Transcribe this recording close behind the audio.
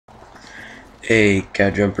Hey,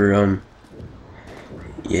 cat jumper. I'm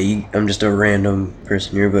just a random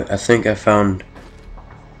person here, but I think I found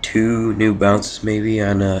 2 new bounces maybe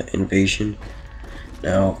on Invasion.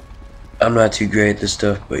 Now, I'm not too great at this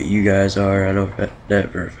stuff, but you guys are. I know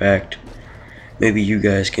that for a fact. Maybe you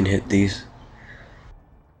guys can hit these,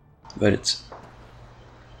 but it's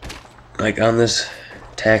like on this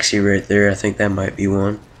taxi right there. I think that might be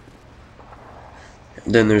one.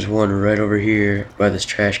 And then there's one right over here by this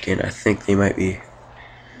trash can. I think they might be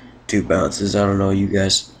 2 bounces. I don't know. You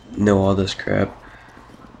guys know all this crap.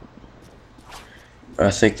 I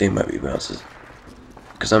think they might be bounces,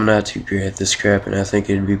 because I'm not too great at this crap, and I think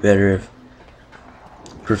it'd be better if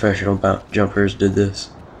professional jumpers did this.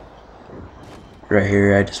 Right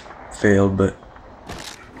here, I just failed, but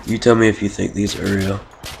you tell me if you think these are real.